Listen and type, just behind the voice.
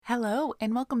Hello,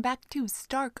 and welcome back to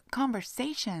Stark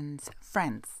Conversations,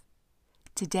 friends.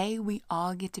 Today, we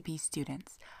all get to be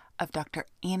students of Dr.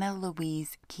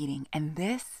 AnaLouise Keating, and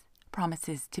this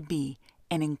promises to be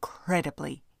an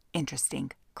incredibly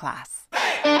interesting class.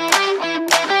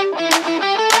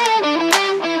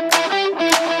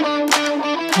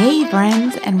 Hey,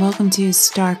 friends, and welcome to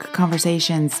Stark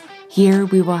Conversations. Here,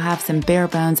 we will have some bare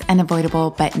bones,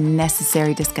 unavoidable, but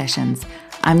necessary discussions.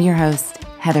 I'm your host,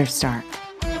 Heather Stark.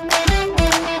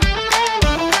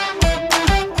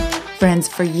 Friends,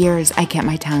 for years, I kept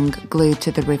my tongue glued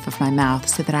to the roof of my mouth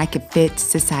so that I could fit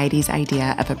society's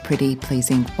idea of a pretty,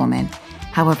 pleasing woman.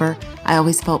 However, I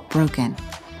always felt broken.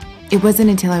 It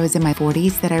wasn't until I was in my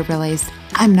 40s that I realized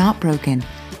I'm not broken.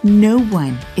 No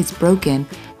one is broken.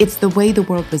 It's the way the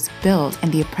world was built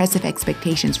and the oppressive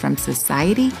expectations from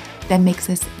society that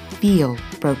makes us feel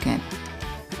broken.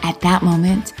 At that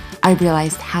moment, I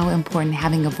realized how important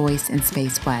having a voice in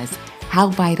space was, how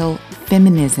vital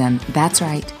feminism, that's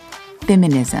right,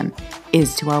 feminism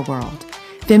is to our world.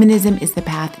 Feminism is the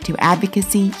path to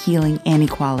advocacy, healing, and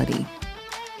equality.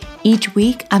 Each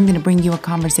week, I'm going to bring you a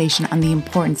conversation on the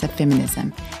importance of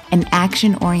feminism, an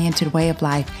action-oriented way of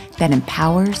life that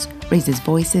empowers, raises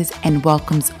voices, and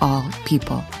welcomes all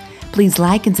people. Please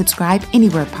like and subscribe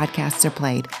anywhere podcasts are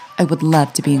played. I would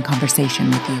love to be in conversation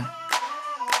with you.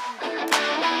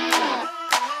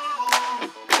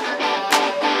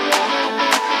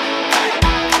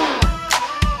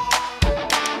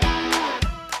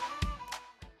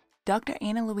 Dr.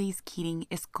 AnaLouise Keating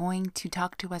is going to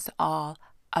talk to us all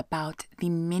about the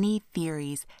many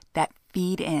theories that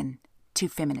feed in to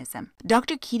feminism.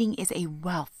 Dr. Keating is a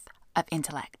wealth of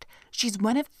intellect. She's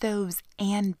one of those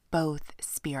and both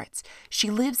spirits. She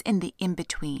lives in the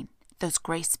in-between, those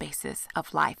gray spaces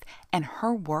of life, and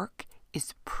her work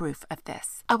is proof of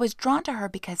this. I was drawn to her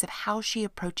because of how she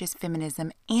approaches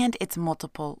feminism and its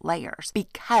multiple layers,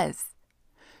 because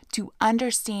to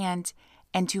understand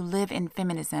and to live in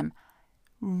feminism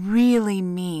really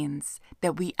means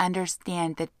that we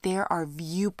understand that there are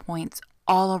viewpoints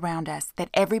all around us, that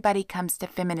everybody comes to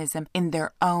feminism in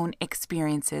their own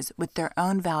experiences, with their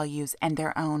own values and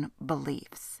their own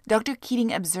beliefs. Dr.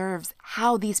 Keating observes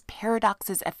how these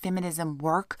paradoxes of feminism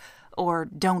work or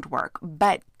don't work,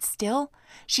 but still,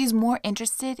 she's more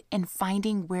interested in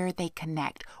finding where they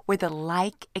connect, where the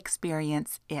like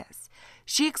experience is.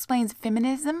 She explains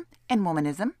feminism and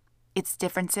womanism, its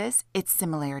differences, its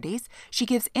similarities. She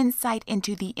gives insight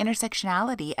into the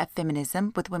intersectionality of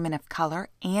feminism with women of color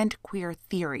and queer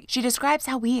theory. She describes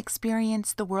how we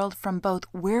experience the world from both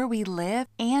where we live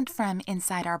and from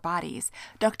inside our bodies.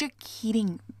 Dr.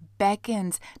 Keating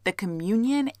beckons the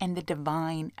communion and the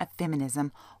divine of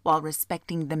feminism while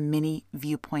respecting the many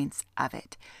viewpoints of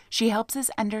it. She helps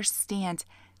us understand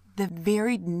the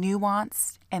varied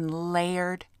nuanced and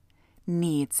layered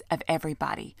needs of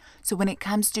everybody. So when it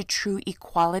comes to true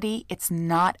equality, it's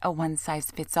not a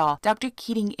one-size-fits-all. Dr.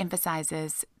 Keating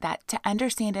emphasizes that to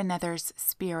understand another's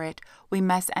spirit, we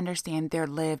must understand their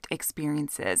lived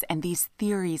experiences, and these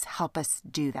theories help us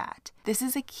do that. This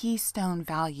is a keystone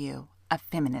value of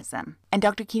feminism, and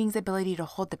Dr. Keating's ability to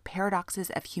hold the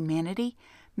paradoxes of humanity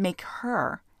make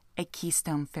her a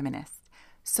keystone feminist.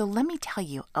 So let me tell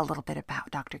you a little bit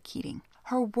about Dr. Keating.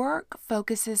 Her work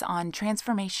focuses on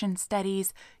transformation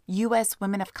studies, U.S.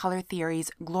 women of color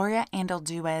theories, Gloria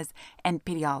AnaLouise, and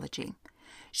pedagogy.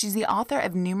 She's the author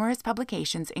of numerous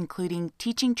publications, including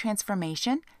Teaching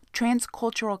Transformation,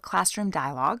 Transcultural Classroom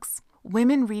Dialogues,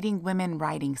 Women Reading, Women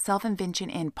Writing, Self-Invention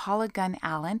in Paula Gunn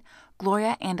Allen,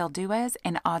 Gloria AnaLouise,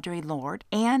 and Audre Lorde,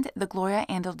 and the Gloria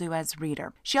AnaLouise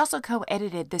Reader. She also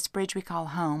co-edited This Bridge We Call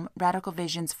Home, Radical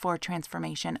Visions for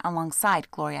Transformation,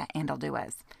 alongside Gloria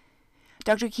AnaLouise.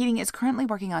 Dr. Keating is currently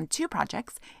working on 2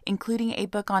 projects, including a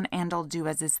book on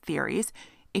AnaLouise's theories.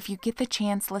 If you get the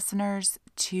chance, listeners,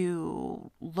 to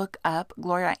look up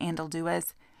Gloria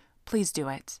AnaLouise, please do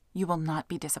it. You will not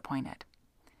be disappointed.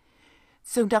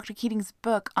 So Dr. Keating's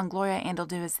book on Gloria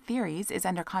AnaLouise's theories is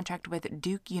under contract with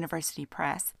Duke University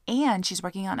Press, and she's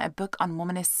working on a book on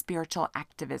womanist spiritual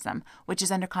activism, which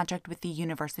is under contract with the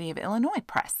University of Illinois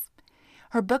Press.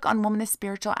 Her book on womanist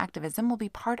spiritual activism will be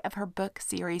part of her book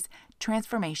series,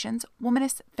 Transformations,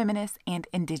 Womanist, Feminist, and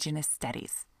Indigenous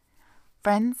Studies.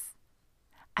 Friends,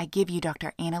 I give you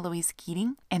Dr. AnaLouise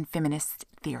Keating and feminist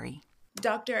theory.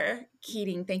 Dr.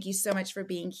 Keating, thank you so much for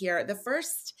being here. The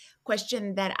first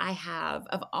question that I have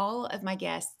of all of my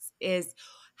guests is,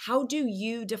 how do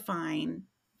you define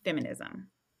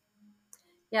feminism?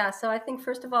 Yeah, so I think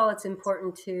first of all, it's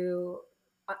important to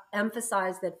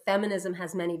emphasize that feminism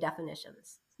has many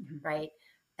definitions, right?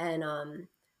 And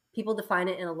people define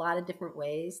it in a lot of different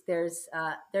ways. There's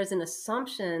an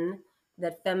assumption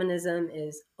that feminism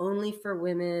is only for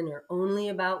women or only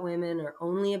about women or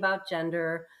only about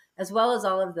gender, as well as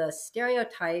all of the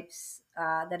stereotypes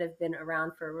that have been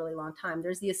around for a really long time.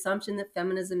 There's the assumption that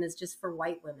feminism is just for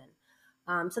white women.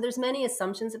 So there's many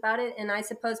assumptions about it, and I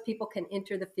suppose people can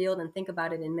enter the field and think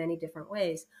about it in many different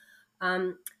ways.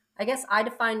 I guess I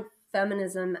define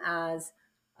feminism as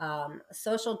a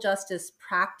social justice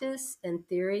practice and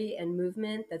theory and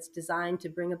movement that's designed to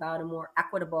bring about a more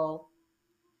equitable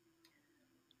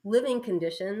living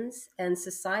conditions and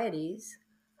societies.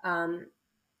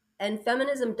 And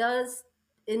feminism does,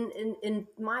 in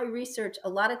my research, a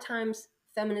lot of times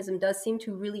feminism does seem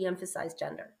to really emphasize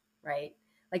gender, right?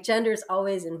 Like gender is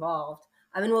always involved.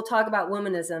 I mean, we'll talk about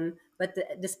womanism, but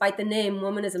despite the name,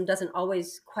 womanism doesn't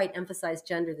always quite emphasize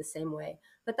gender the same way.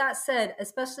 But that said,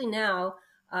 especially now,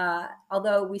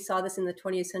 although we saw this in the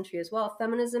 20th century as well,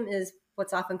 feminism is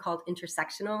what's often called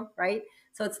intersectional, right?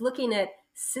 So it's looking at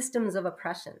systems of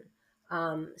oppression,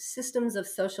 systems of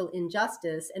social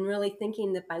injustice, and really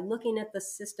thinking that by looking at the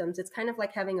systems, it's kind of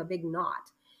like having a big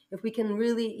knot. If we can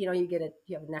really, you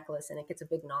have a necklace and it gets a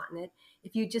big knot in it.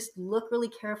 If you just look really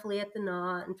carefully at the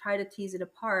knot and try to tease it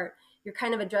apart, you're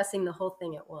kind of addressing the whole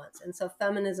thing at once. And so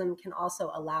feminism can also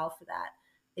allow for that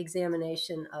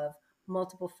examination of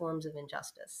multiple forms of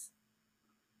injustice.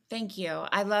 Thank you.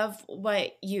 I love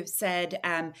what you've said,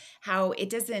 how it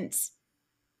doesn't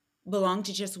belong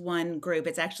to just one group.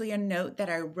 It's actually a note that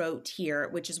I wrote here,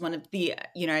 which is one of the,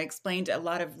 I explained a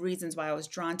lot of reasons why I was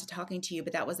drawn to talking to you,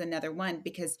 but that was another one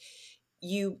because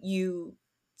you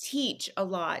teach a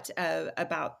lot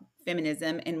about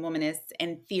feminism and womanists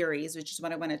and theories, which is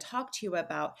what I want to talk to you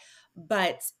about.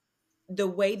 But the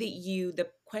way that the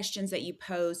questions that you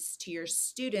pose to your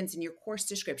students in your course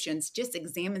descriptions just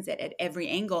examines it at every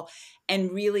angle.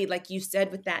 And really, like you said,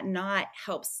 with that knot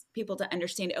helps people to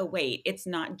understand, oh, wait, it's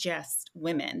not just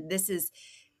women. This is,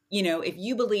 if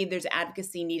you believe there's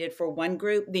advocacy needed for one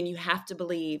group, then you have to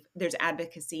believe there's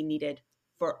advocacy needed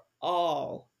for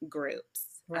all groups.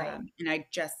 Right. And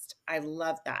I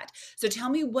love that. So tell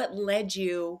me what led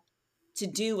you to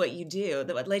do what you do,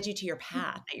 what led you to your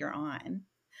path that you're on.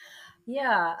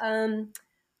 Yeah.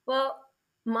 Well,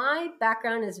 my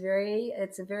background is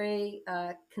it's a very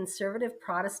conservative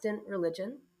Protestant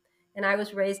religion, and I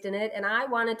was raised in it. And I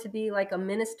wanted to be like a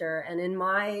minister. And in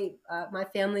my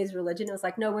family's religion, it was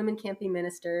like, no, women can't be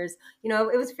ministers.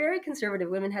 It was very conservative.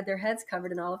 Women had their heads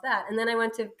covered and all of that. And then I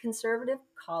went to conservative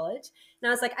college, and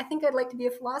I was like, I think I'd like to be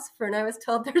a philosopher. And I was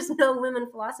told there's no women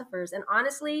philosophers. And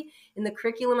honestly, in the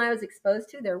curriculum I was exposed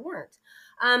to, there weren't.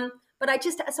 But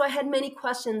so I had many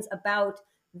questions about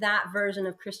that version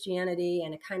of Christianity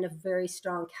and a kind of very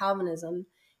strong Calvinism.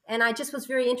 And I just was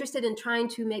very interested in trying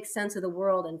to make sense of the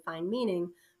world and find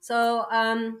meaning. So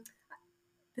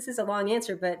this is a long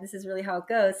answer, but this is really how it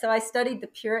goes. So I studied the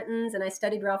Puritans and I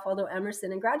studied Ralph Waldo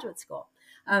Emerson in graduate school,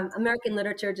 American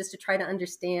literature, just to try to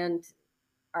understand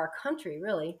our country,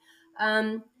 really.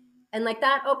 And like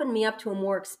that opened me up to a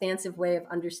more expansive way of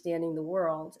understanding the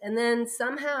world. And then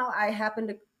somehow I happened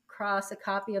to cross a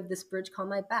copy of This Bridge Called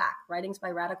My Back, Writings by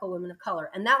Radical Women of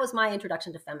Color. And that was my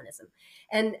introduction to feminism.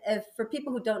 And for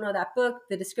people who don't know that book,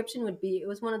 the description would be, it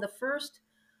was one of the first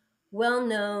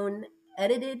well-known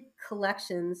edited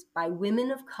collections by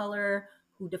women of color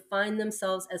who defined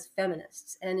themselves as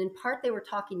feminists. And in part, they were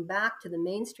talking back to the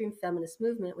mainstream feminist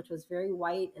movement, which was very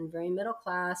white and very middle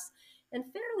class and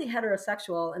fairly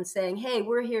heterosexual, and saying, hey,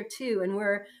 we're here too. And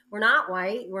we're not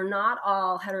white. We're not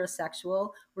all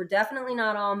heterosexual. We're definitely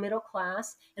not all middle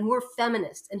class. And we're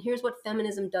feminists. And here's what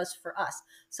feminism does for us.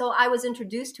 So I was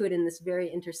introduced to it in this very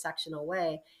intersectional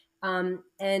way. And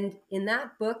in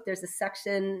that book, there's a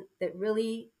section that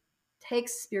really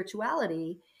takes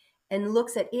spirituality and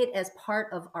looks at it as part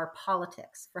of our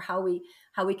politics for how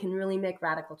we can really make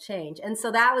radical change. And so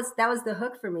that was the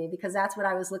hook for me, because that's what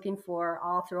I was looking for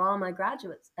all through all my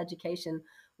graduate education,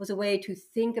 was a way to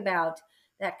think about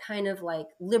that kind of like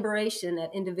liberation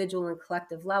at individual and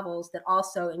collective levels that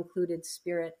also included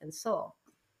spirit and soul.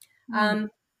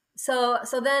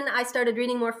 So then I started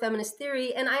reading more feminist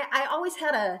theory, and I always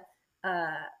had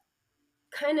a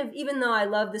kind of, even though I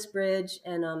love This Bridge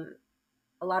and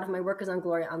a lot of my work is on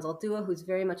Gloria Anzaldúa, who's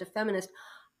very much a feminist,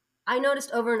 I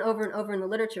noticed over and over and over in the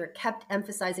literature, it kept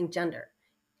emphasizing gender.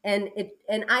 And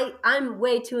I'm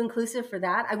way too inclusive for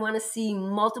that. I want to see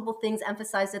multiple things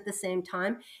emphasized at the same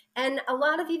time. And a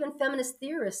lot of even feminist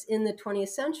theorists in the 20th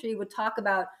century would talk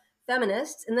about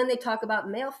feminists, and then they talk about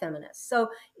male feminists. So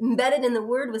embedded in the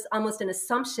word was almost an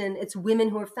assumption it's women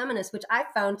who are feminists, which I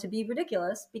found to be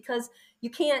ridiculous, because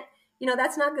you can't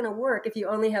that's not going to work if you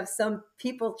only have some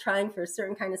people trying for a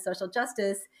certain kind of social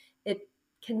justice. It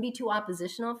can be too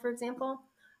oppositional, for example.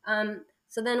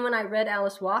 So then when I read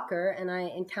Alice Walker and I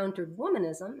encountered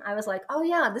womanism, I was like, oh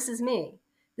yeah, this is me.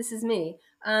 This is me.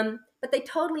 But they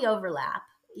totally overlap,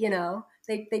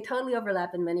 they totally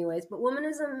overlap in many ways. But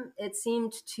womanism, it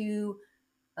seemed to,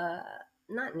 uh,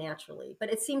 not naturally,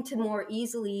 but it seemed to more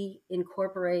easily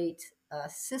incorporate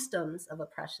systems of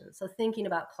oppression. So thinking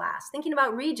about class, thinking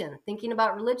about region, thinking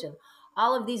about religion,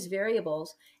 all of these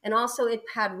variables. And also it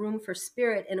had room for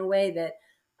spirit in a way that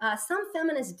some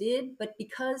feminists did, but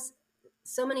because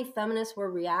so many feminists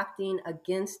were reacting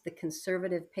against the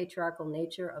conservative patriarchal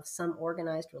nature of some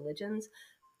organized religions,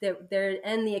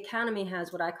 and the academy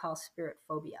has what I call spirit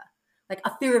phobia, like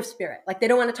a fear of spirit. Like they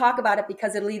don't want to talk about it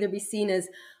because it'll either be seen as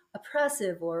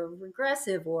oppressive or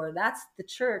regressive, or that's the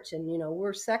church and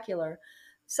we're secular.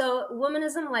 So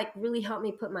womanism like really helped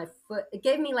me put my foot, it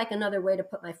gave me like another way to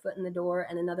put my foot in the door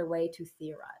and another way to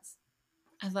theorize.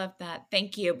 I love that.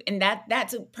 Thank you. And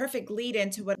that's a perfect lead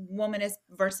into what womanist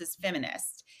versus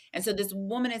feminist. And so this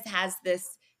womanist has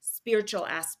this spiritual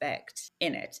aspect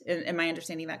in it. Am I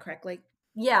understanding that correctly?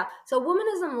 Yeah. So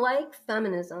womanism, like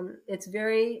feminism, it's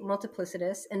very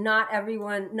multiplicitous, and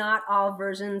not all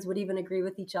versions would even agree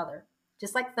with each other,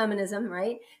 just like feminism,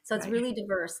 right? So it's Right. really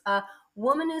diverse.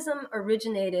 Womanism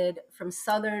originated from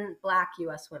Southern Black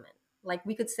U.S. women. Like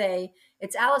we could say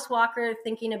it's Alice Walker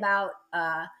thinking about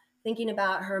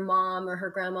her mom or her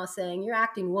grandma saying, "You're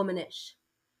acting womanish,"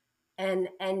 and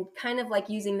kind of like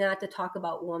using that to talk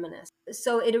about womanist.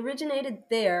 So it originated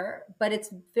there, but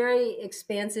it's very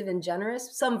expansive and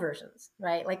generous. Some versions,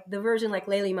 right? Like the version like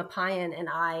Layli Mapayan and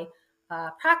I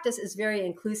practice is very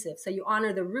inclusive. So you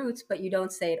honor the roots, but you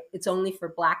don't say it's only for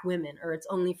Black women or it's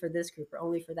only for this group or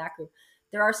only for that group.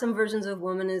 There are some versions of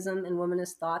womanism and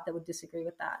womanist thought that would disagree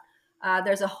with that.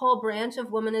 There's a whole branch of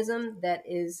womanism that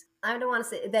is, I don't want to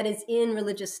say, that is in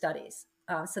religious studies.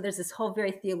 So there's this whole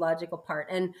very theological part,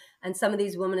 and some of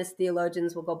these womanist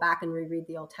theologians will go back and reread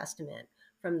the Old Testament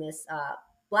from this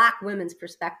Black women's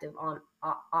perspective on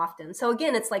often. So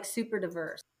again, it's like super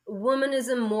diverse.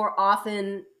 Womanism more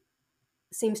often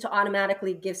seems to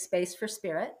automatically give space for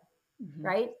spirit, Mm-hmm.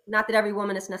 right? Not that every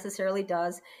womanist necessarily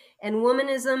does, and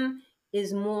womanism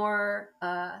is more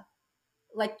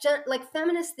like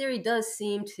feminist theory does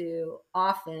seem to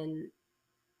often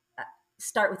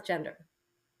start with gender,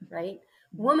 right?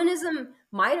 Mm-hmm. Womanism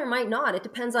might or might not. It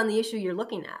depends on the issue you're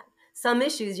looking at. Some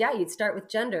issues, yeah, you'd start with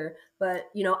gender, but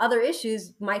other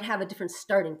issues might have a different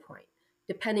starting point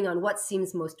depending on what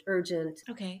seems most urgent.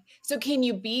 Okay. So can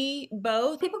you be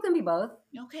both? People can be both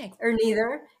Okay. or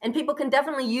neither, and people can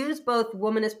definitely use both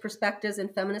womanist perspectives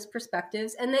and feminist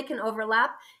perspectives, and they can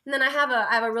overlap. And then I have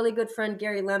a really good friend,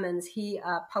 Gary Lemons. He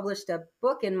published a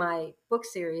book in my book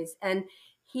series, and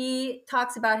he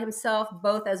talks about himself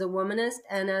both as a womanist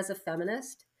and as a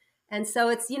feminist. And so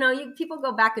it's people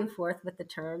go back and forth with the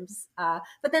terms,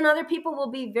 but then other people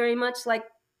will be very much like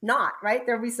not, right?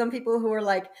 There'll be some people who are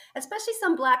like, especially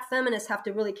some Black feminists have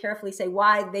to really carefully say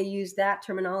why they use that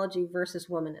terminology versus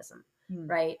womanism, Mm.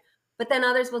 right? But then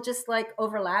others will just like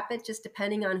overlap it, just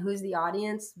depending on who's the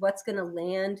audience, what's going to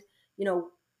land,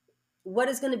 what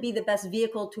is going to be the best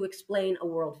vehicle to explain a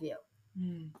worldview.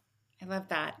 Mm. I love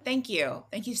that. Thank you.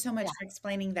 Thank you so much Yeah, for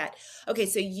explaining that. Okay,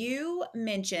 so you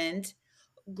mentioned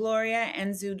Gloria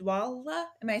Anzaldúa.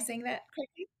 Am I saying that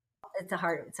correctly? it's a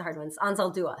hard one. It's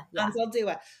Anzaldúa. Yeah.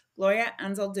 Anzaldúa. Gloria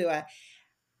Anzaldúa.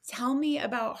 Tell me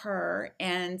about her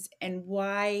and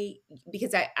why,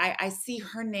 because I see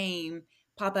her name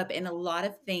pop up in a lot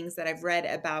of things that I've read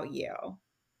about you.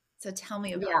 So tell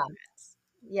me about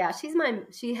Yeah.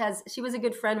 Yeah. She was a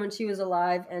good friend when she was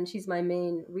alive, and she's my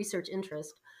main research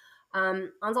interest.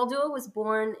 Anzaldúa was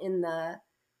born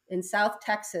in South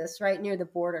Texas, right near the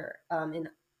border, in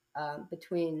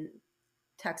between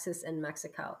Texas and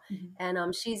Mexico. that. Mhm.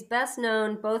 And she's best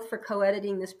known both for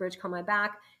co-editing This Bridge Called My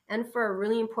Back and for a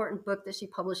really important book that she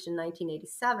published in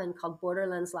 1987 called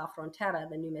Borderlands La Frontera,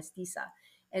 The New Mestiza.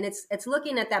 And it's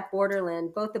looking at that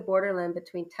borderland, both the borderland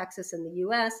between Texas and the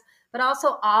U.S., but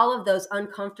also all of those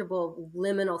uncomfortable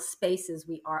liminal spaces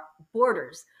we are,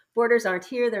 borders. Borders aren't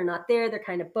here, they're not there, they're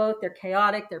kind of both, they're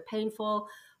chaotic, they're painful,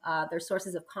 they're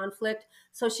sources of conflict.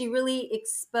 So she really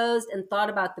exposed and thought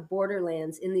about the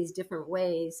borderlands in these different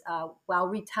ways while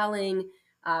retelling,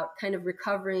 kind of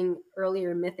recovering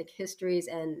earlier mythic histories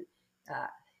and uh,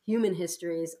 human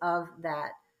histories of that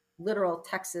literal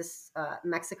Texas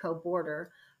Mexico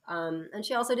border. And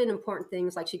she also did important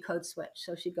things like she code switched.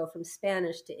 So she'd go from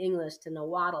Spanish to English to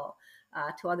Nahuatl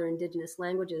to other indigenous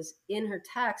languages in her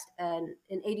text. And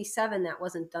in 87, that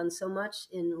wasn't done so much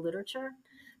in literature.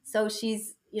 So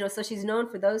she's known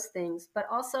for those things, but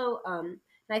also, and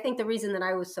I think the reason that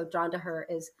I was so drawn to her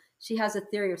is she has a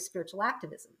theory of spiritual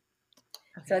activism.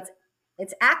 So Okay.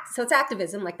 it's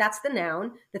activism, like that's the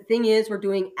noun. The thing is, we're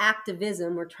doing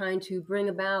activism. We're trying to bring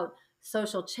about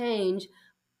social change,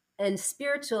 and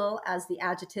spiritual as the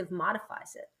adjective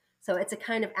modifies it. So it's a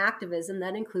kind of activism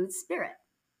that includes spirit.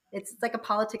 It's like a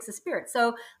politics of spirit.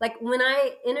 So like when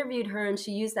I interviewed her and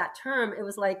she used that term, it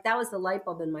was like that was the light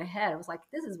bulb in my head. I was like,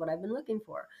 this is what I've been looking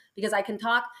for, because I can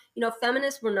talk,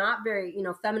 feminists were not very,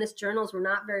 feminist journals were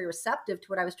not very receptive to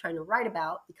what I was trying to write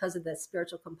about because of the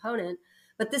spiritual component.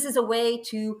 But this is a way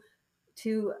to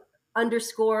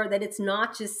underscore that it's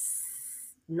not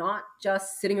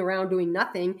just sitting around doing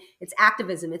nothing. It's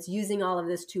activism. It's using all of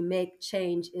this to make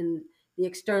change in the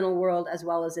external world as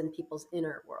well as in people's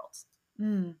inner worlds.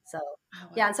 Mm. So Oh,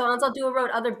 yeah, and so Ansel Dua wrote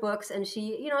other books, and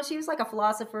she was like a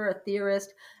philosopher, a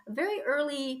theorist. Very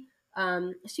early,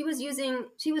 she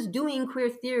was doing queer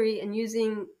theory and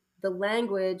using the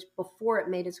language before it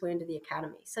made its way into the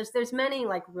academy. So there's many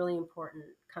like really important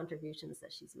contributions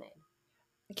that she's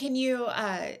made. can you,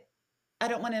 I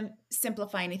don't want to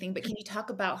simplify anything, but can you talk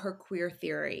about her queer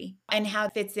theory and how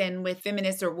it fits in with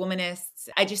feminists or womanists?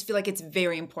 I just feel like it's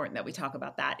very important that we talk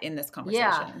about that in this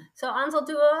Yeah. conversation. So Ansel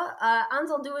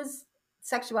Dua's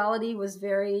sexuality was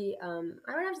very, I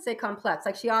don't have to say complex.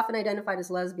 Like she often identified as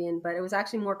lesbian, but it was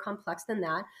actually more complex than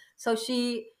that. So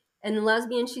and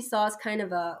lesbian she saw as kind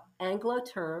of a Anglo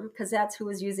term because that's who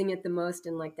was using it the most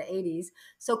in like the 80s.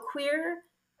 So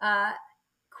uh,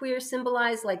 queer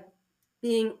symbolized like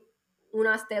being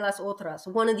unas de las otras,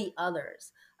 one of the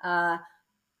others.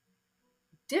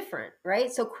 Different,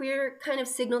 right? So queer kind of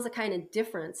signals a kind of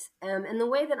difference. And the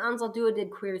way that Ansel Dua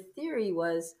did queer theory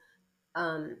was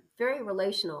very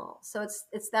relational. So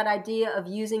it's that idea of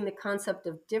using the concept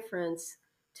of difference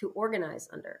to organize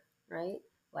under, right?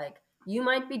 Like you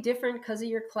might be different because of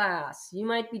your class. You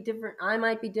might be different. I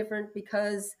might be different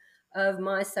because of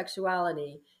my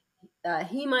sexuality.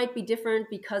 He might be different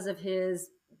because of his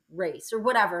race or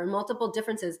whatever, multiple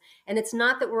differences. And it's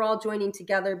not that we're all joining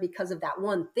together because of that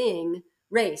one thing,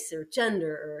 race or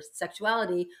gender or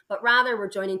sexuality, but rather we're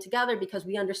joining together because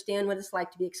we understand what it's like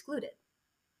to be excluded.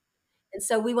 And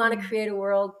so we want to Mm. create a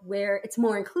world where it's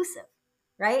more inclusive,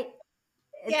 right?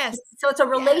 Yes. So it's a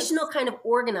Yes. relational kind of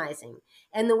organizing.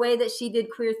 And the way that she did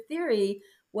queer theory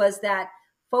was that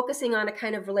focusing on a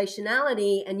kind of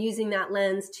relationality and using that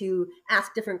lens to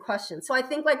ask different questions. So I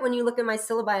think like when you look at my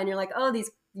syllabi and you're like, oh,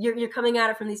 you're coming at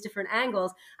it from these different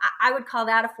angles, I would call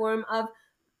that a form of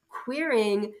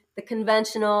queering the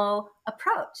conventional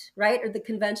approach, right? Or the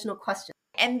conventional question.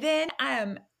 And then,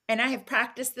 and I have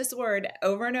practiced this word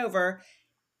over and over,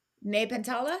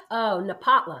 Nepantala. Oh,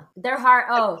 Napatla. They're hard.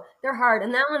 Oh, they're hard.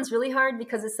 And that one's really hard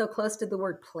because it's so close to the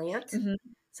word plant. Mhm.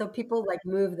 So people like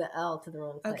move the L to the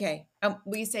wrong place. Okay.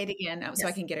 Will you say it again so I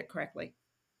Yes. can get it correctly?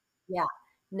 Yeah.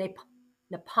 Nap-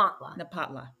 Napatla.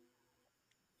 Napatla.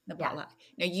 Yeah. Napatla.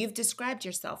 Now you've described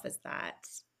yourself as that.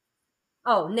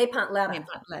 Oh, Nepantleta.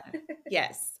 Nepantla.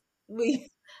 Yes. We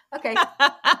Okay.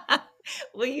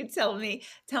 Will you tell me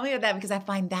about that because I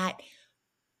find that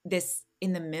this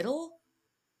in the middle.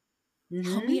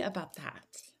 Tell me Mm-hmm. about that.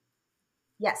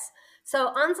 Yes. So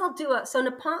Ansel Dua. So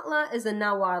Napatla is a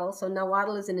Nahuatl. So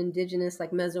Nahuatl is an indigenous,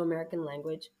 like Mesoamerican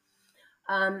language.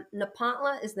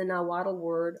 Napatla is the Nahuatl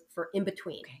word for in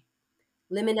between. Okay.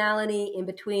 Liminality, in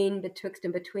between, betwixt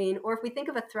and between. Or if we think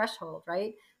of a threshold,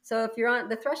 right? So if you're on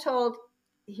the threshold,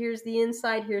 here's the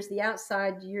inside, here's the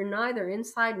outside. You're neither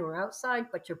inside nor outside,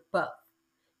 but you're both.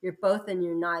 You're both and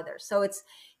you're neither. So it's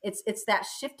that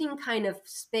shifting kind of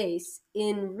space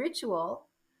in ritual.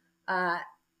 Uh,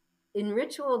 in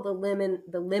ritual, the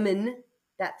limen,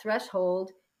 that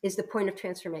threshold is the point of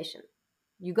transformation.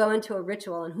 You go into a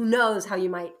ritual, and who knows how you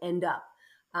might end up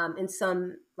in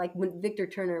some, like when Victor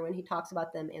Turner, when he talks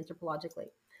about them anthropologically.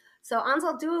 So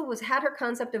Ansel Dua had her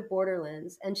concept of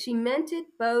borderlands, and she meant it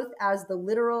both as the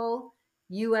literal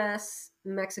U.S.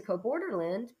 Mexico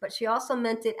borderland, but she also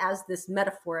meant it as this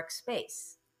metaphoric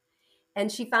space.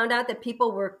 And she found out that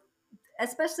people were,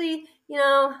 especially,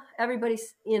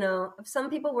 everybody's, some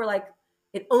people were like,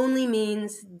 it only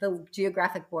means the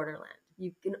geographic borderland.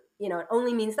 You can, it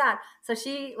only means that. So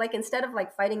she, like, instead of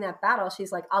like fighting that battle,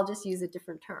 she's like, I'll just use a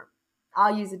different term.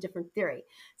 I'll use a different theory.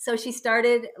 So she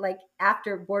started, like,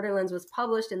 after Borderlands was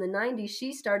published in the 90s,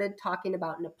 she started talking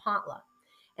about Nepantla.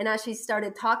 And as she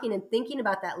started talking and thinking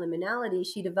about that liminality,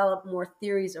 she developed more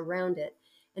theories around it.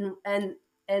 And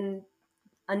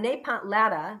a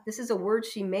Nepantlata, this is a word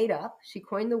she made up. She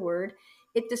coined the word.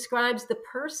 It describes the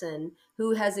person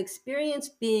who has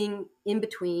experienced being in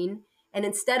between. And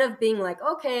instead of being like,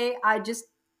 okay, I just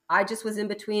I just was in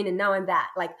between and now I'm that.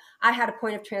 Like I had a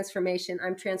point of transformation.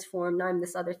 I'm transformed. Now I'm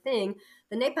this other thing.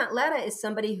 The Nepanthleta is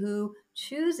somebody who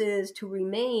chooses to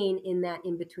remain in that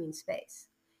in-between space.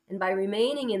 And by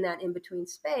remaining in that in-between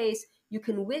space, you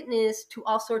can witness to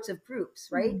all sorts of groups,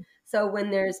 right? Mm. So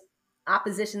when there's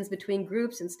oppositions between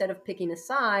groups, instead of picking a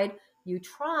side, you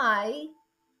try,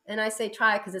 and I say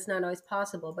try because it's not always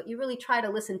possible, but you really try to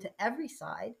listen to every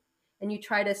side and you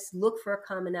try to look for a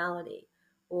commonality,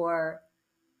 or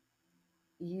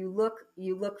you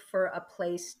look for a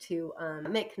place to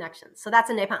make connections. So that's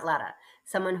a Nepanthleta,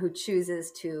 someone who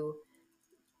chooses to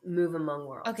move among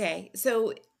worlds. Okay,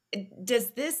 so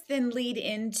does this then lead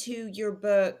into your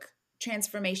book,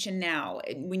 Transformation Now,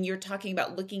 when you're talking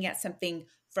about looking at something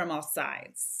from all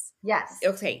sides? Yes.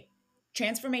 Okay,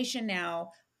 Transformation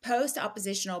Now, post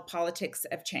oppositional politics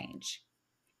of change.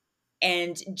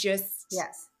 And just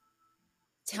Yes.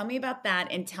 tell me about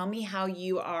that and tell me how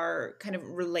you are kind of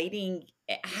relating,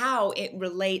 how it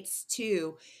relates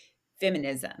to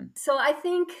feminism. So I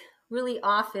think really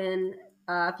often,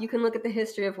 if you can look at the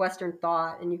history of Western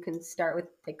thought, and you can start with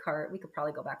Descartes, we could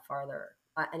probably go back farther.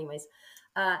 Anyways,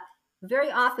 uh,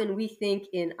 very often we think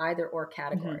in either or Mhm.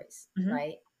 categories, Mhm.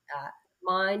 right? Uh,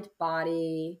 Mind,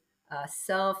 body,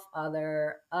 self,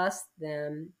 other, us,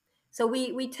 them. So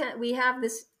we have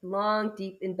this long,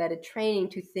 deep embedded training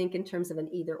to think in terms of an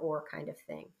either or kind of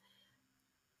thing.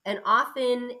 And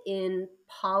often in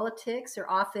politics or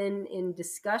often in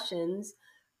discussions,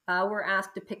 we're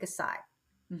asked to pick a side.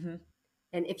 Mhm.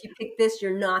 And if you pick this,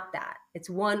 you're not that. It's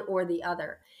one or the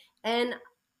other. And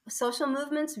social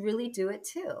movements really do it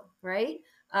too, right?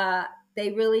 Uh,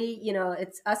 they really,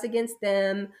 it's us against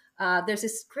them. There's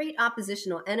this great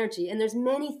oppositional energy, and there's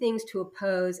many things to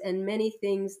oppose, and many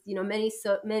things,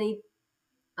 many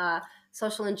uh,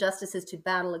 social injustices to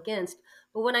battle against.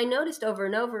 But what I noticed over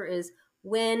and over is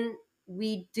when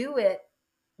we do it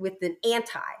with an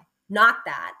anti, not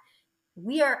that,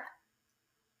 we are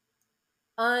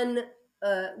un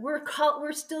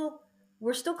we're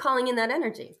still calling in that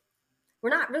energy. We're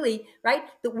not really right.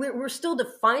 We're still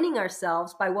defining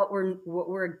ourselves by what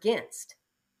we're against,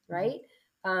 Mhm. right?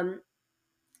 Um,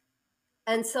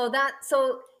 and so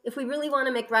if we really want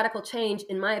to make radical change,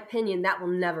 in my opinion, that will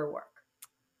never work.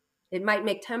 It might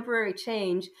make temporary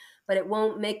change, but it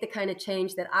won't make the kind of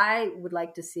change that I would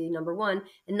like to see, number one.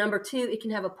 And number two, it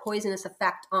can have a poisonous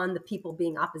effect on the people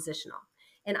being oppositional.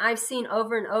 And I've seen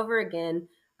over and over again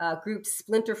groups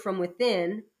splinter from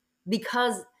within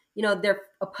because they're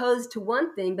opposed to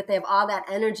one thing, but they have all that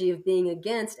energy of being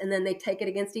against, and then they take it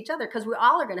against each other because we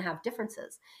all are going to have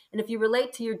differences. And if you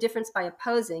relate to your difference by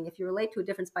opposing, if you relate to a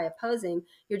difference by opposing,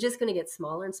 you're just going to get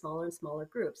smaller and smaller and smaller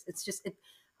groups. It's just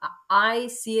I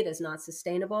see it as not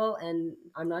sustainable, and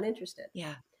I'm not interested.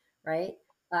 Yeah. Right.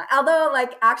 Although,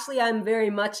 like, actually, I'm very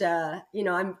much if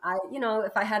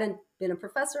I hadn't been a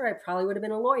professor, I probably would have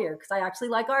been a lawyer because I actually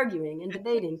like arguing and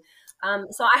debating.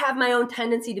 So I have my own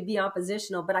tendency to be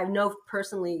oppositional, but I know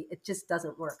personally it just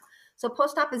doesn't work. So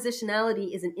post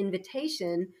oppositionality is an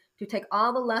invitation to take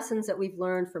all the lessons that we've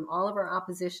learned from all of our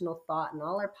oppositional thought and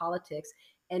all our politics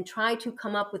and try to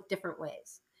come up with different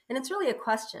ways. And it's really a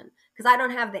question because I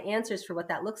don't have the answers for what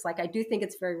that looks like. I do think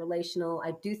it's very relational.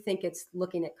 I do think it's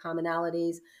looking at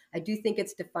commonalities. I do think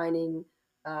it's defining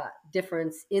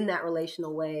difference in that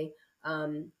relational way.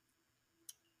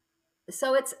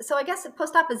 So I guess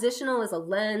post oppositional is a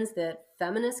lens that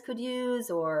feminists could use,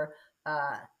 or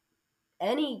uh,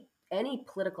 any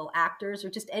political actors, or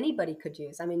just anybody could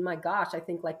use. I mean, my gosh, I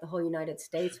think like the whole United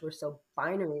States, we're so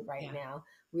binary right Yeah. now.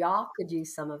 We all could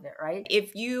use some of it, right?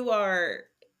 If you are,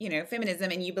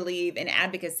 feminism and you believe in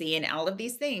advocacy and all of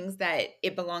these things that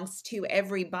it belongs to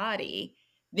everybody,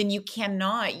 then you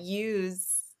cannot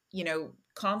use,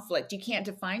 conflict. You can't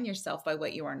define yourself by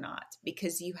what you are not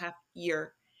because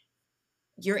you're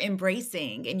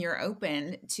embracing and you're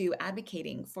open to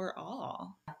advocating for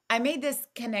all. I made this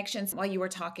connection while you were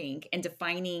talking and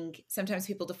defining, sometimes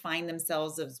people define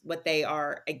themselves as what they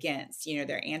are against,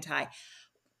 they're anti.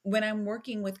 When I'm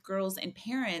working with girls and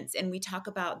parents and we talk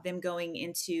about them going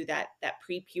into that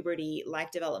pre-puberty life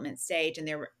development stage and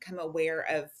they're become aware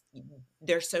of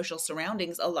their social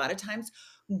surroundings, a lot of times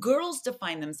girls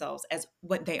define themselves as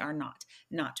what they are not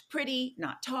pretty,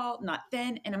 not tall, not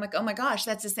thin. And I'm like, oh my gosh,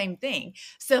 that's the same thing.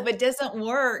 So if it doesn't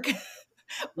work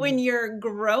when Mhm. you're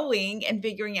growing and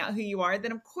figuring out who you are,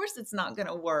 then of course it's not going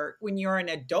to work when you're an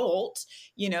adult,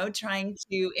 trying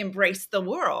to embrace the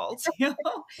world,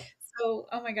 So,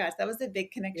 oh my gosh, that was a big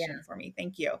Yeah. connection for me.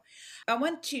 Thank you. I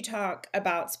want to talk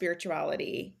about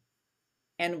spirituality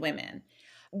and women.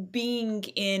 Being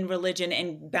in religion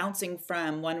and bouncing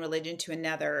from one religion to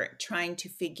another, trying to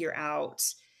figure out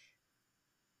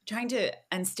trying to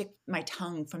unstick my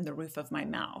tongue from the roof of my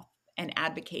mouth and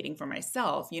advocating for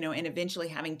myself, and eventually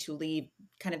having to leave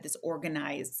kind of this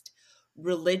organized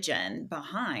religion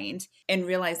behind and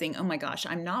realizing, oh my gosh,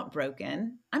 I'm not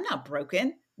broken. I'm not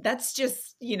broken. That's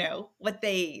just, what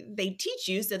they teach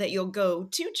you so that you'll go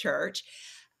to church,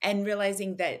 and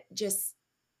realizing that just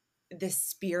the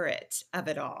spirit of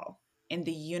it all and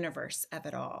the universe of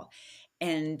it all.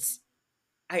 And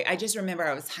I just remember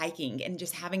I was hiking and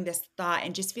just having this thought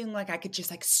and just feeling like I could just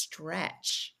like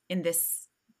stretch in this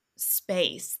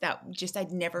space that just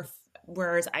I'd never,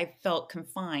 whereas I felt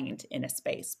confined in a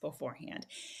space beforehand.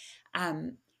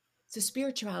 Um, so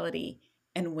spirituality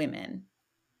and women,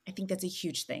 I think that's a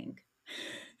huge thing.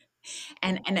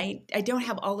 And I don't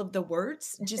have all of the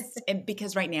words just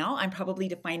because right now I'm probably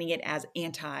defining it as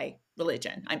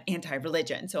anti-religion. I'm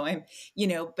anti-religion. So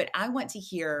but I want to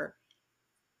hear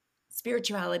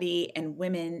spirituality and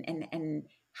women and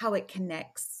how it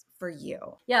connects for you.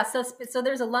 Yeah, so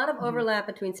there's a lot of Mhm. overlap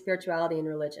between spirituality and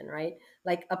religion, right?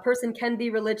 Like a person can be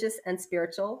religious and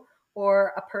spiritual,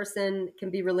 or a person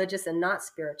can be religious and not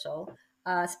spiritual.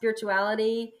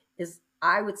 Spirituality is,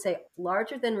 I would say,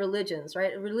 larger than religions,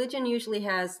 right? Religion usually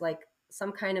has like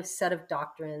some kind of set of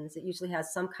doctrines. It usually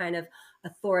has some kind of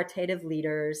authoritative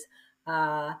leaders.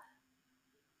 Uh,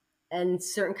 and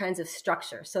certain kinds of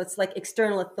structure. So it's like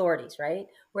external authorities, right?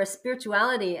 Whereas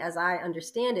spirituality, as I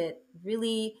understand it,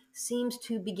 really seems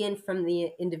to begin from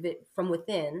the from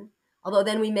within. Although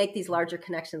then we make these larger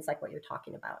connections, like what you're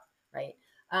talking about, right?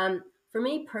 For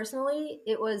me personally,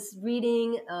 it was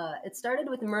reading. It started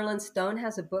with Merlin Stone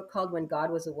has a book called When God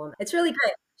Was a Woman. It's really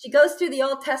great. She goes through the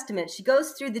Old Testament. She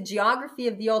goes through the geography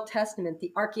of the Old Testament,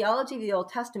 the archaeology of the Old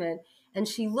Testament, and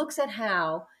she looks at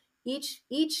how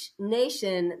each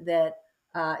nation that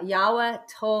Yahweh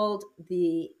told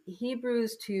the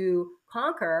Hebrews to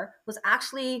conquer was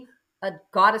actually a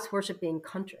goddess worshiping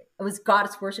country. It was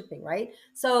goddess worshiping, right?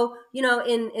 So,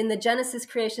 in the Genesis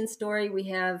creation story, we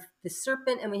have the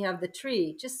serpent and we have the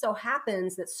tree. It just so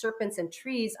happens that serpents and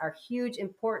trees are huge,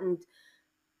 important,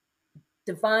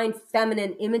 divine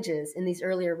feminine images in these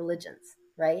earlier religions,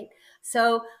 right?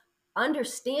 So,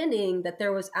 understanding that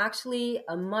there was actually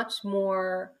a much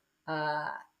more uh,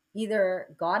 either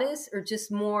goddess or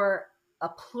just more a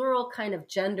plural kind of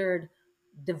gendered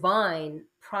divine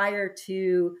prior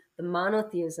to the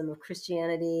monotheism of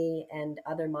Christianity and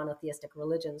other monotheistic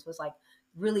religions was like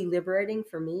really liberating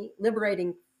for me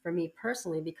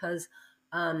personally, because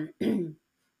um,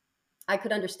 I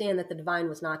could understand that the divine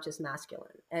was not just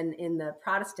masculine. And in the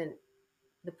Protestant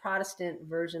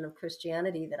version of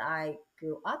Christianity that I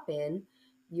grew up in,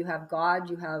 you have God,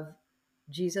 you have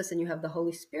Jesus, and you have the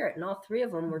Holy Spirit, and all three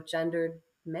of them were gendered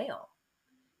male.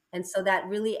 And so that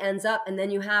really ends up, and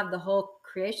then you have the whole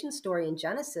creation story in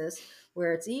Genesis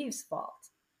where it's Eve's fault,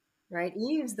 right?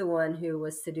 Eve's the one who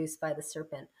was seduced by the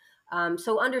serpent.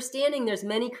 So understanding there's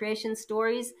many creation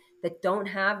stories that don't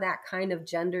have that kind of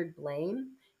gendered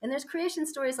blame. And there's creation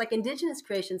stories, like indigenous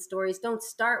creation stories, don't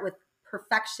start with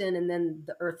perfection and then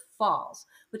the earth falls,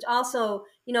 which also,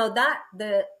 that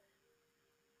the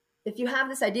if you have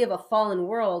this idea of a fallen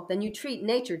world, then you treat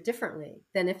nature differently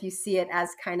than if you see it as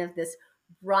kind of this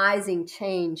rising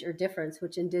change or difference,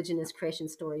 which indigenous creation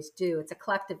stories do. It's a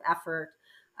collective effort.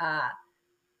 Uh,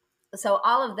 so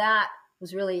all of that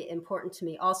was really important to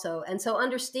me also. And so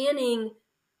understanding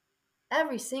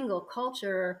every single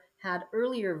culture had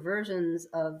earlier versions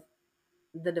of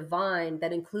the divine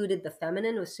that included the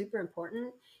feminine was super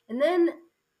important. And then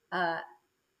uh,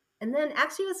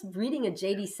 actually, I was reading a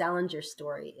J.D. Salinger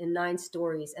story in 9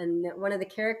 Stories, and one of the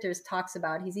characters talks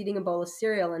about he's eating a bowl of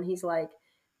cereal, and he's like,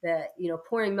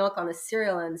 pouring milk on a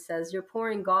cereal, and says, "You're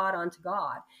pouring God onto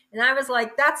God." And I was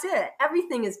like, "That's it.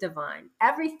 Everything is divine.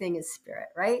 Everything is spirit,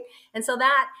 right?" And so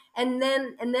and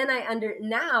then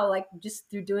now, like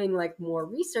just through doing like more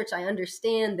research, I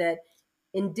understand that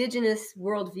indigenous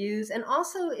worldviews, and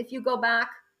also if you go back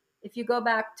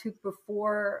to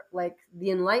before like the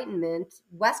Enlightenment,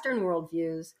 Western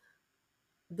worldviews,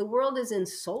 the world is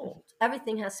ensouled.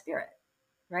 Everything has spirit,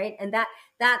 right? And that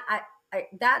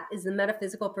is the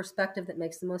metaphysical perspective that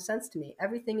makes the most sense to me.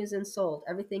 Everything is ensouled.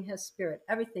 Everything has spirit.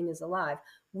 Everything is alive.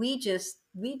 We just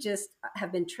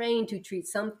have been trained to treat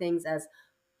some things as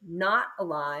not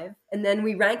alive, and then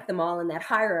we rank them all in that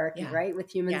hierarchy, Yeah. right? With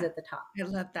humans Yeah. at the top. I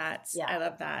love that. Yeah. I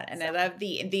love that. And So I love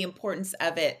the importance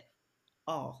of it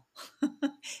all.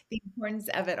 The importance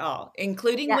of it all,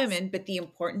 including yes. women, but the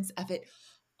importance of it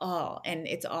all. And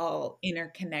it's all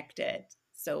interconnected.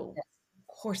 So Yes. of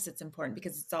course it's important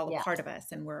because it's all a Yes. part of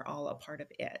us and we're all a part of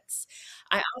it.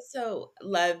 I also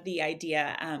love the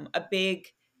idea,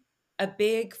 a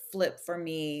big flip for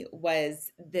me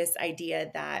was this idea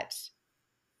that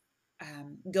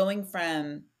going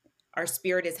from our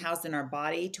spirit is housed in our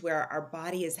body to where our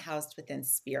body is housed within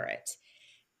spirit.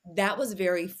 That was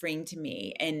very freeing to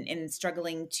me, and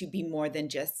struggling to be more than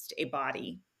just a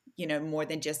body, more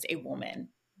than just a woman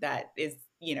that is,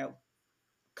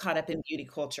 caught up in beauty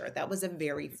culture. That was a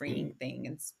very freeing thing.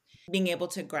 And being able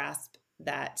to grasp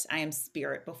that I am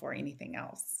spirit before anything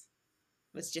else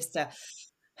was just a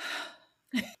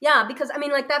Yeah, because I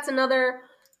mean, like, that's another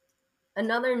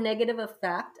negative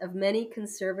effect of many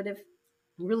conservative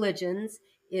religions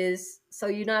is, so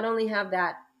you not only have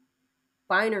that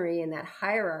binary and that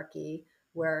hierarchy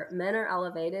where men are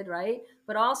elevated, right?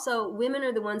 But also women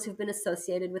are the ones who've been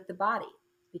associated with the body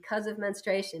because of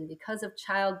menstruation, because of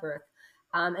childbirth.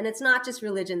 And it's not just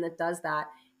religion that does that.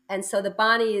 And so the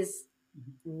body is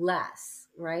less,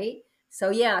 right? So,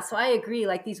 yeah, so I agree.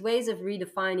 Like, these ways of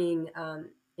redefining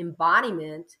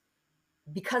embodiment,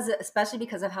 because especially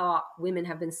because of how women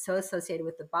have been so associated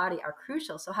with the body, are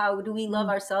crucial. So how do we love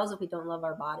ourselves if we don't love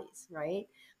our bodies, right?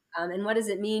 And what does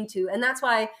it mean to, and that's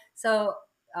why, so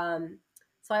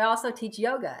I also teach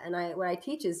yoga, and what I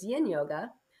teach is yin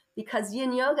yoga, because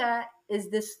yin yoga is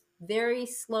this very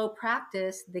slow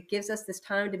practice that gives us this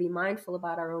time to be mindful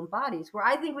about our own bodies, where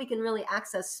I think we can really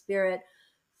access spirit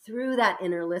through that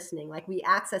inner listening. Like, we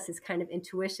access this kind of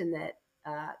intuition that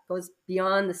goes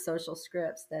beyond the social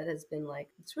scripts that has been, like,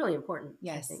 it's really important,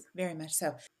 I think. yes, very much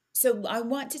so. So I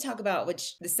want to talk about,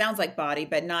 which this sounds like body,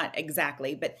 but not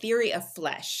exactly, but theory of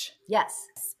flesh. Yes.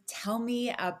 Tell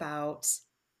me about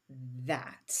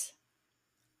that.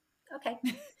 Okay.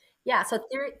 Yeah. So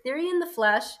theory in the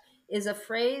flesh is a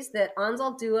phrase that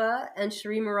Anzal Dua and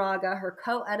Sri Moraga, her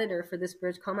co-editor for this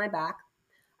Bridge Call My Back,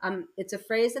 it's a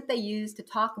phrase that they use to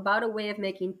talk about a way of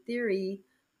making theory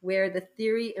where the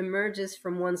theory emerges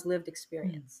from one's lived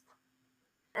experience.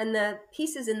 And the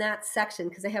pieces in that section,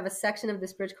 because they have a section of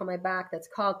this Bridge Called My Back that's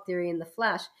called Theory in the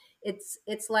Flesh, it's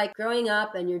like growing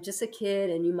up and you're just a kid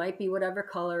and you might be whatever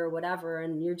color or whatever,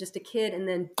 and you're just a kid, and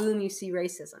then boom, you see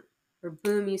racism, or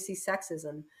boom, you see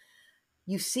sexism.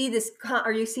 You see this,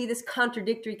 or you see this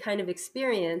contradictory kind of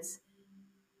experience.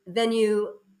 Then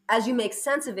as you make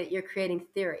sense of it, you're creating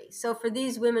theory. So for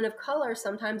these women of color,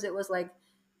 sometimes it was like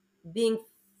being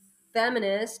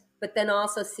feminist, but then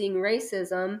also seeing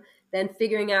racism, then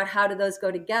figuring out how do those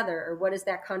go together, or what is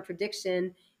that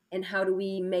contradiction, and how do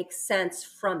we make sense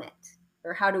from it,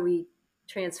 or how do we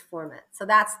transform it. So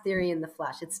that's theory in the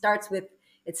flesh. It starts with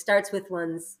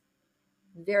one's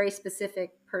very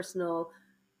specific, personal,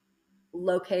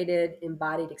 located,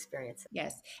 embodied experiences.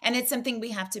 Yes. And it's something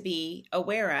we have to be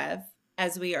aware of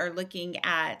as we are looking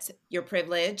at your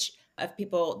privilege of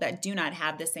people that do not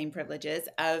have the same privileges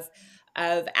of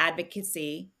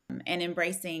advocacy, and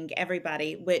embracing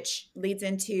everybody, which leads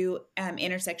into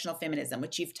intersectional feminism,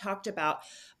 which you've talked about.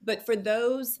 But for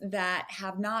those that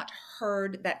have not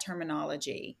heard that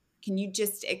terminology, can you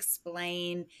just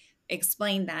explain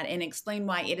that and explain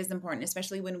why it is important,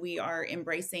 especially when we are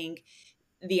embracing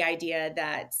the idea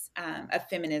that of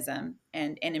feminism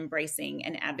and embracing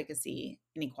and advocacy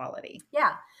and equality?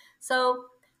 Yeah. So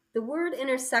the word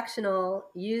intersectional,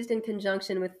 used in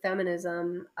conjunction with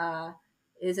feminism,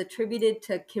 is attributed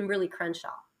to Kimberly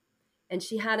Crenshaw. And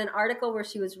she had an article where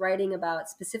she was writing about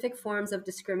specific forms of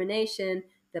discrimination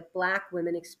that Black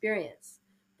women experience.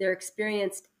 They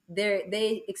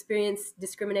experience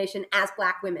discrimination as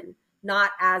Black women,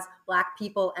 not as Black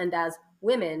people and as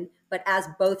women, but as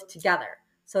both together.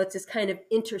 So it's this kind of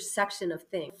intersection of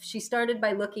things. She started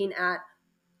by looking at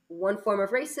one form of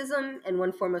racism and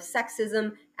one form of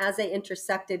sexism as they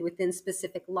intersected within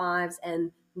specific lives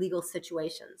and legal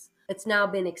situations. It's now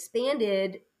been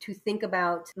expanded to think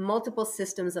about multiple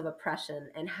systems of oppression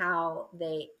and how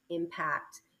they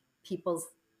impact people's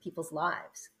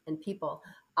lives and people.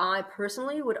 I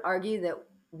personally would argue that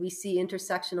we see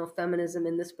intersectional feminism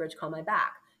in this Bridge Call My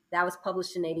Back. That was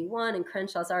published in 81, and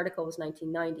Crenshaw's article was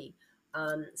 1990.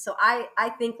 So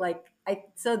I think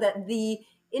so that the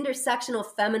intersectional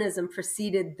feminism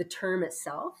preceded the term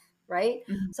itself, right?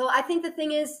 Mhm. So I think the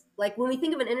thing is, like, when we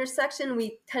think of an intersection,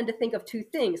 we tend to think of two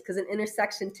things, because an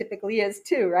intersection typically is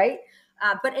two, right?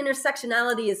 But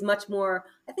intersectionality is much more,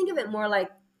 I think of it more like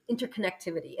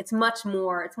interconnectivity. It's much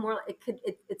more, it's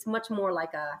much more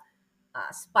like a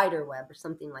spider web or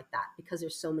something like that, because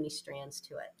there's so many strands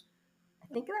to it.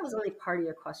 I think that was only part of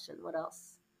your question. What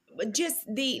else? Just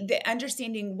the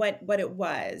understanding what it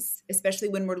was, especially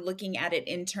when we're looking at it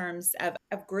in terms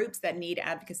of groups that need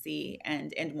advocacy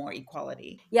and more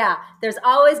equality. Yeah, there's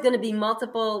always going to be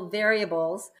multiple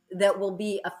variables that will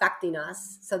be affecting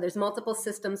us. So there's multiple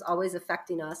systems always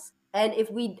affecting us. And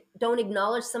if we don't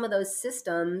acknowledge some of those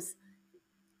systems,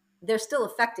 they're still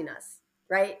affecting us,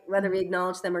 right? Whether we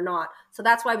acknowledge them or not. So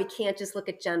that's why we can't just look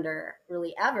at gender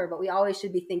really ever, but we always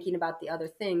should be thinking about the other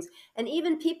things. And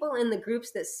even people in the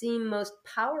groups that seem most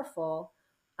powerful,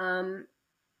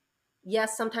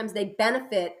 yes, sometimes they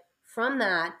benefit from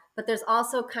that, but there's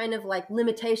also kind of like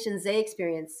limitations they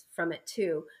experience from it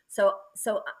too. So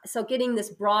getting this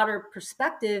broader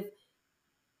perspective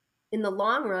in the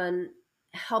long run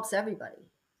helps everybody,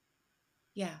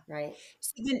 Yeah. right?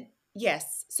 So then,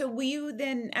 yes. So will you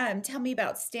then tell me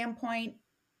about standpoint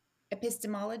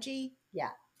epistemology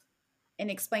Yeah.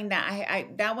 and explain that? I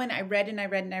that one I read and I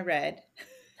read and I read.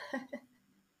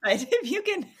 But if you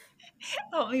can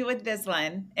help me with this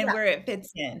one and Yeah. where it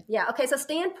fits in. Yeah. Okay. So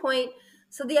standpoint.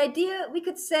 So the idea, we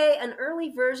could say, an early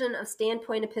version of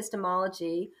standpoint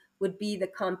epistemology would be the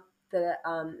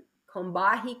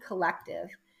Combahee Collective.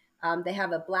 They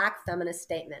have a Black feminist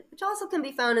statement, which also can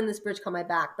be found in This Bridge Called My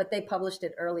Back, but they published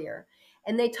it earlier,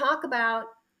 and they talk about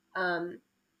um,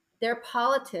 their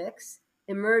politics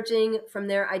emerging from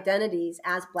their identities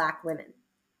as Black women.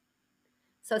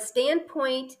 So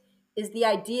standpoint is the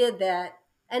idea that,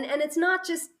 and it's not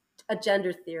just a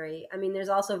gender theory. I mean, there's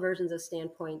also versions of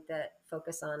standpoint that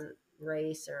focus on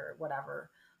race or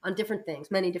whatever, on different things,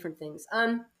 many different things.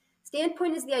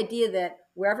 Standpoint is the idea that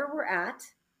wherever we're at,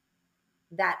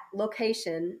 that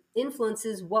location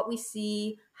influences what we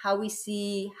see, how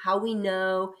we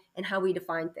know, and how we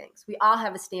define things. We all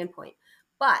have a standpoint.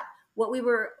 But what we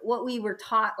were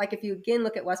taught, like if you again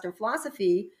look at Western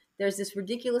philosophy, there's this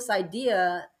ridiculous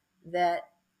idea that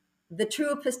the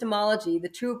true epistemology, the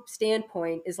true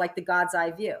standpoint is like the God's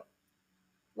eye view.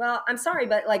 Well, I'm sorry,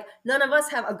 but like none of us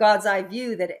have a God's eye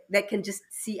view that can just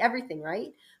see everything,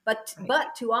 right? But Right.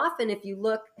 but too often, if you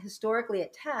look historically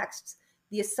at texts,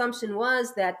 the assumption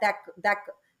was that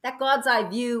God's eye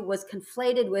view was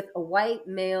conflated with a white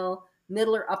male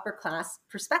middle or upper class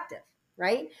perspective,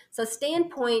 right? So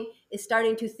standpoint is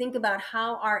starting to think about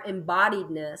how our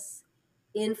embodiedness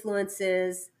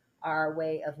influences our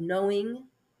way of knowing,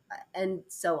 and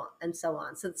so on and so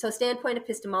on. So standpoint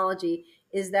epistemology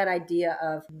is that idea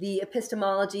of the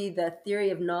epistemology, the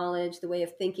theory of knowledge, the way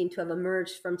of thinking to have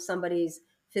emerged from somebody's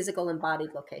physical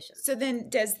embodied location. So then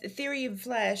does the theory of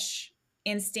flesh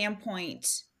and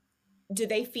standpoint, do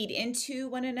they feed into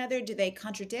one another? Do they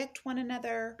contradict one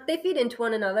another? They feed into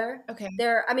one another. Okay.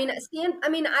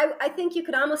 I think you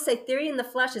could almost say theory in the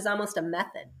flesh is almost a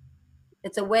method.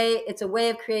 It's a way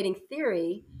of creating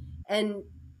theory, and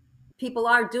people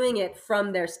are doing it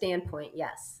from their standpoint,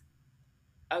 yes.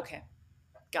 Okay.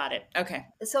 Got it. Okay.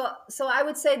 So I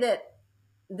would say that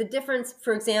the difference,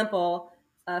 for example,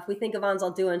 if we think of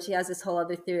Ansel Duin, she has this whole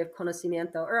other theory of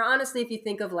conocimiento. Or honestly, if you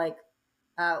think of like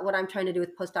what I'm trying to do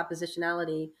with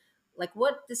post-oppositionality, like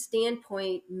what does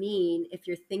standpoint mean if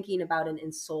you're thinking about an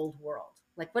ensouled world?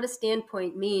 Like what does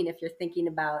standpoint mean if you're thinking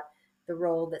about the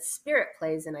role that spirit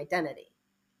plays in identity?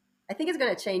 I think it's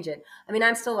going to change it. I mean,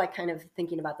 I'm still like kind of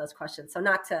thinking about those questions. So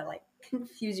not to like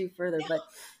confuse you further, but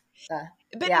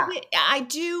But yeah. I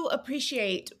do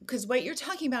appreciate, because what you're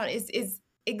talking about is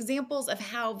examples of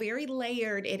how very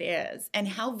layered it is and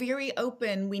how very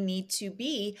open we need to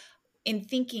be in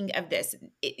thinking of this.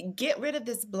 Get rid of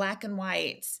this black and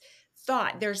white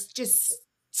thought. There's just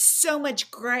so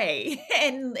much gray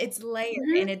and it's layered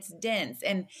Mm-hmm. and it's dense,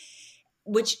 and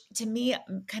which to me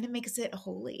kind of makes it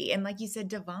holy and, like you said,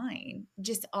 divine.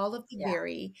 Just all of the Yeah.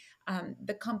 very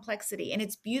the complexity, and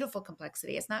it's beautiful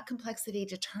complexity. It's not complexity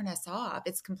to turn us off,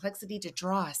 it's complexity to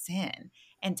draw us in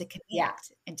and to Yeah.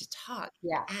 connect and to talk,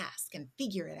 Yeah. to ask and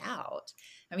figure it out.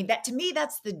 I mean, that to me,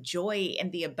 that's the joy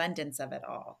and the abundance of it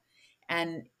all,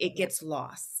 and it Yeah. gets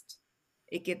lost.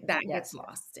 That gets Yes.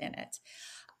 lost in it.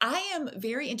 I am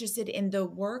very interested in the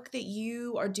work that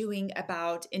you are doing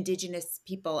about Indigenous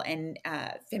people and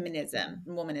feminism,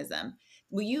 womanism.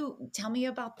 Will you tell me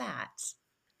about that?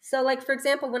 So, like, for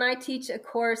example, when I teach a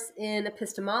course in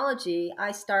epistemology,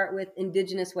 I start with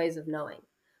indigenous ways of knowing.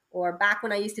 Or back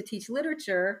when I used to teach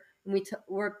literature, and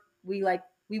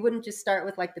we wouldn't just start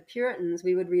with like the Puritans.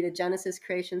 We would read a Genesis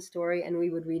creation story, and we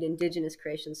would read indigenous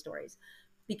creation stories,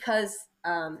 because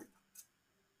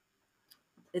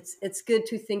it's good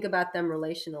to think about them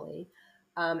relationally.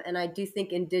 And I do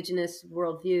think indigenous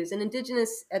worldviews, and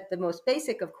indigenous at the most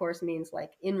basic, of course, means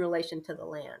like in relation to the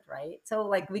land, right? So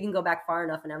like we can go back far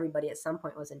enough and everybody at some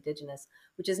point was indigenous,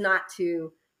 which is not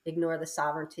to ignore the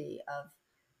sovereignty of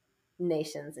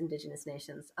nations, indigenous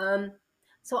nations.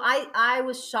 So I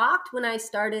was shocked when I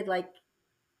started like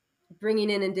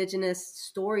bringing in indigenous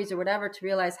stories or whatever to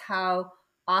realize how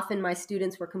often my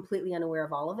students were completely unaware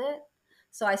of all of it.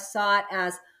 So I saw it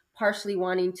as partially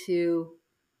wanting to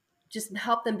just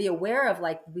help them be aware of,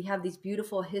 like, we have these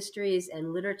beautiful histories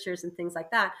and literatures and things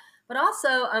like that. But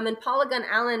also, and Paula Gunn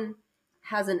Allen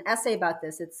has an essay about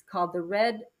this. It's called the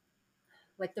red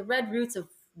roots of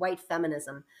white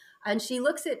feminism. And she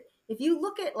looks at, if you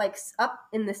look at like up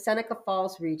in the Seneca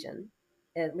Falls region,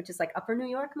 which is like upper New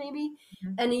York maybe,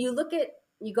 Mhm. and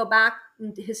you go back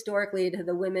historically to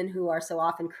the women who are so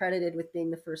often credited with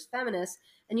being the first feminists,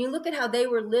 and you look at how they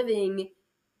were living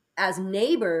as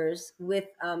neighbors with,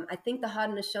 I think the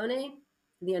Haudenosaunee,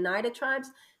 the Oneida tribes.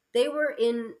 They were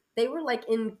like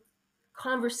in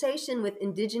conversation with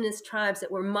indigenous tribes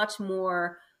that were much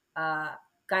more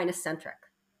gynocentric.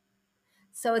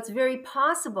 So it's very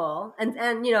possible, and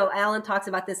Alan talks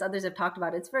about this, others have talked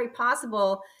about it. It's very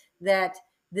possible that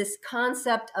this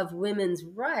concept of women's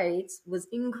rights was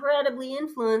incredibly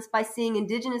influenced by seeing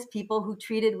indigenous people who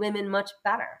treated women much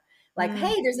better. Like, Mm.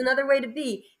 hey, there's another way to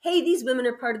be. Hey, these women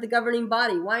are part of the governing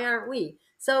body. Why aren't we?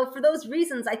 So for those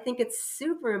reasons, I think it's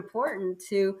super important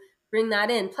to bring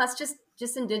that in. Plus, just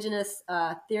indigenous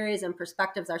theories and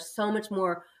perspectives are so much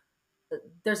more,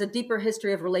 there's a deeper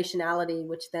history of relationality,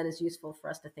 which then is useful for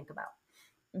us to think about.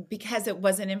 Because it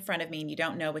wasn't in front of me and you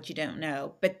don't know what you don't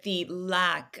know, but the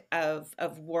lack of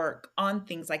work on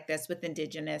things like this with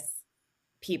indigenous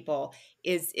people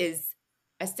is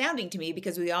astounding to me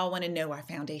because we all want to know our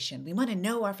foundation. We want to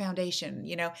know our foundation,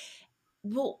 you know.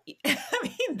 Well, I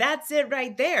mean, that's it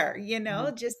right there, you know,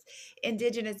 Mhm. just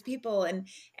indigenous people and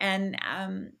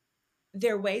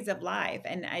their ways of life.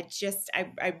 And I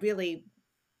really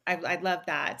I love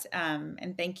that.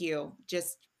 And thank you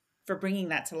just for bringing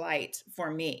that to light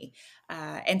for me.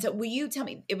 And so will you tell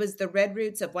me, it was The Red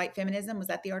Roots of White Feminism? Was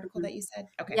that the article Mhm. that you said?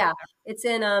 Okay. Yeah, it's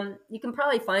in. You can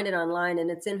probably find it online,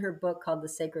 and it's in her book called The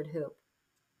Sacred Hoop.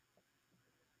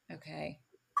 Okay.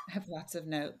 I have lots of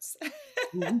notes.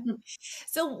 Mhm.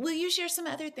 So will you share some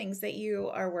other things that you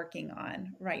are working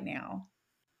on right now?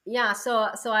 Yeah,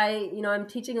 so I'm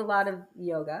teaching a lot of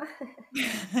yoga.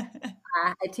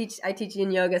 I teach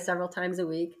yin yoga several times a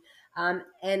week, and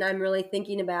I'm really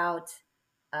thinking about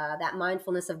that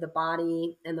mindfulness of the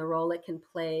body and the role it can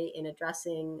play in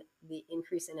addressing the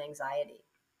increase in anxiety,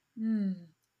 Mm.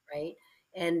 right?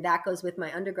 And that goes with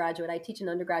my undergraduate. I teach an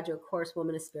undergraduate course,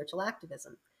 Womanist Spiritual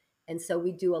Activism. And so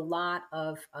we do a lot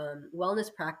of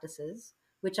wellness practices,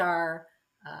 which are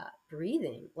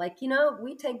breathing. Like,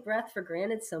 we take breath for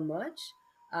granted so much.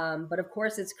 But of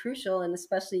course, it's crucial, and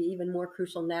especially even more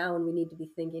crucial now when we need to be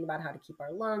thinking about how to keep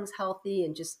our lungs healthy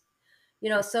and just,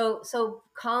 so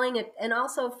calling it, and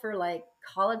also for like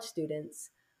college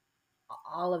students,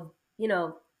 all of,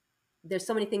 there's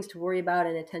so many things to worry about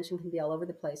and attention can be all over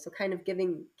the place. So kind of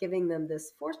giving them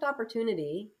this forced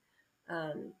opportunity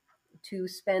um, to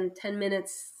spend 10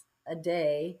 minutes a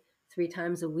day, 3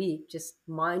 times a week, just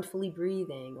mindfully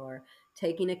breathing or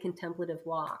taking a contemplative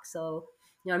walk. So,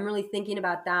 I'm really thinking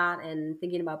about that and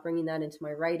thinking about bringing that into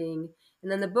my writing.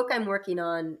 And then the book I'm working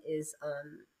on is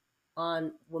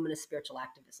on womanist spiritual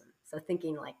activism. So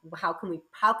thinking like, how can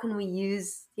we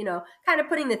use, kind of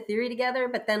putting the theory together,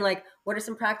 but then like, what are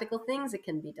some practical things that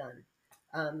can be done?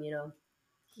 Um, you know,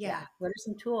 yeah. Yeah. What are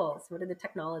some tools? What are the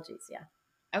technologies? Yeah.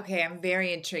 Okay, I'm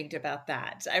very intrigued about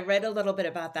that. I read a little bit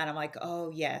about that. I'm like,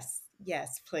 oh, yes,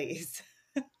 yes, please.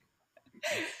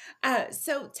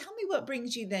 So tell me what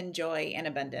brings you then joy and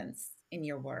abundance in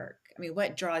your work? I mean,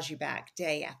 what draws you back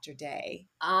day after day?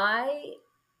 I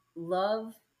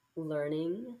love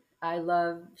learning. I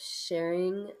love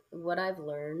sharing what I've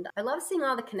learned. I love seeing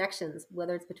all the connections,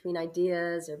 whether it's between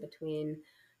ideas or between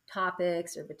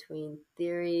topics or between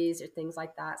theories or things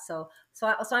like that. So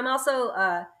I'm also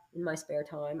in my spare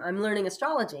time, I'm learning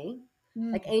astrology,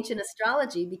 like Mm, ancient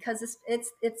astrology, because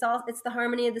it's the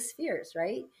harmony of the spheres,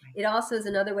 right? right. It also is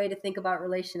another way to think about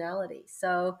relationality.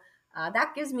 So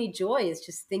that gives me joy, is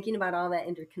just thinking about all that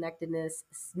interconnectedness,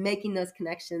 making those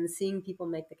connections, seeing people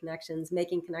make the connections,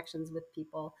 making connections with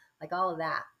people, like all of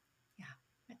that.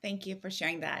 Yeah. Thank you for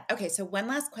sharing that. Okay, so one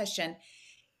last question.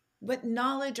 What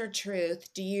knowledge or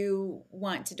truth do you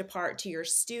want to depart to your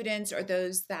students or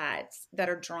those that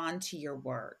are drawn to your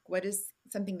work? What is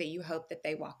something that you hope that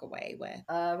they walk away with?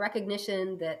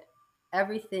 Recognition that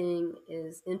everything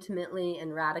is intimately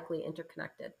and radically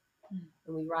interconnected, Mm,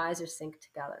 and we rise or sink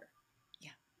together.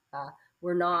 yeah, Uh,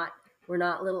 we're not we're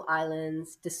not little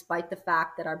islands, despite the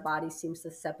fact that our bodies seem so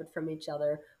separate from each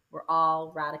other. We're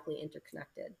all radically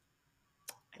interconnected.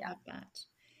 I Yeah. love that.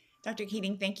 Dr.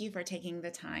 Keating, thank you for taking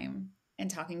the time and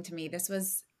talking to me. This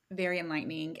was very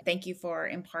enlightening. Thank you for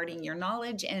imparting your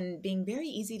knowledge and being very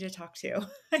easy to talk to.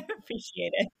 I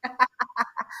appreciate it.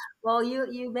 Well,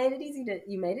 you made it easy to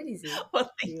you made it easy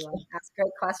Well, thank to you. ask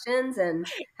great questions and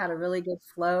had a really good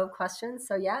flow of questions.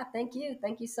 So yeah, thank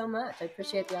you so much. I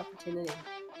appreciate the opportunity,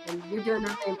 and you're doing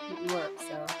really important work.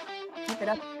 So keep it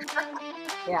up.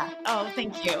 Yeah. Oh,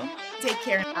 thank you. Take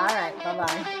care. All right. Bye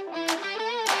bye.